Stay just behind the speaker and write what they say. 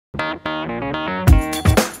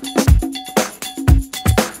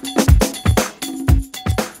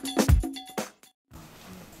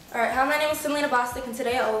Scholastic, and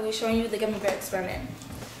today I will be showing you the gummy bear experiment.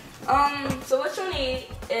 So what you'll need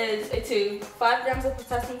is a tube, 5 grams of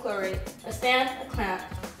potassium chlorate, a stand, a clamp,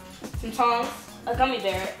 some tongs, a gummy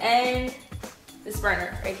bear, and this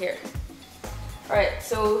burner right here. Alright,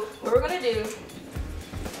 so what we're gonna do,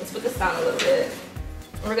 let's put this down a little bit.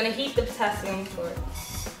 We're gonna heat the potassium chlorate.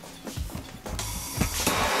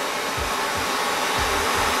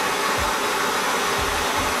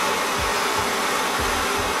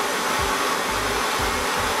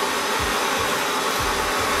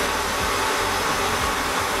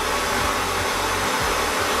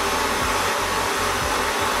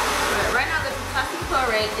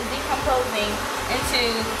 Chlorate is decomposing into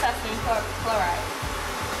potassium chloride,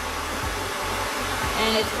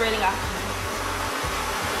 and it's creating oxygen.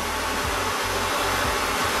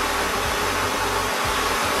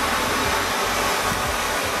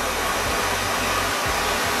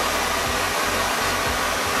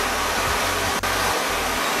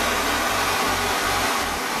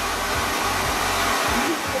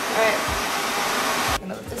 Alright, I'm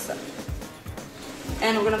gonna lift this up,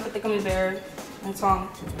 and we're gonna put the gummy bear and tongue.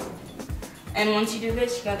 And once you do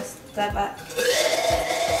this, you gotta step back. So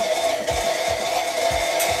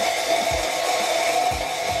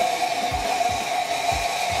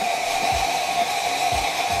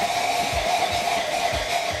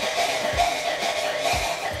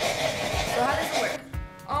how does it work?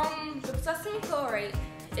 The potassium chlorate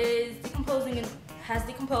has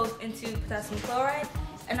decomposed into potassium chloride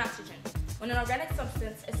and oxygen. When an organic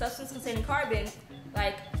substance, a substance containing carbon,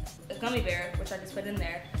 like a gummy bear, which I just put in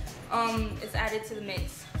there, is added to the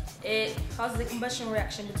mix. It causes a combustion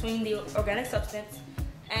reaction between the organic substance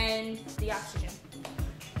and the oxygen.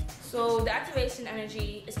 So the activation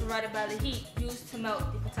energy is provided by the heat used to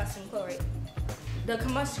melt the potassium chlorate. The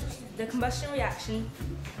combustion reaction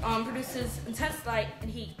produces intense light and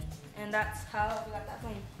heat, and that's how we got that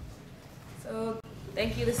flame. So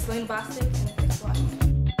thank you. This is Scholastic, and thanks for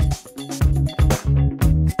watching.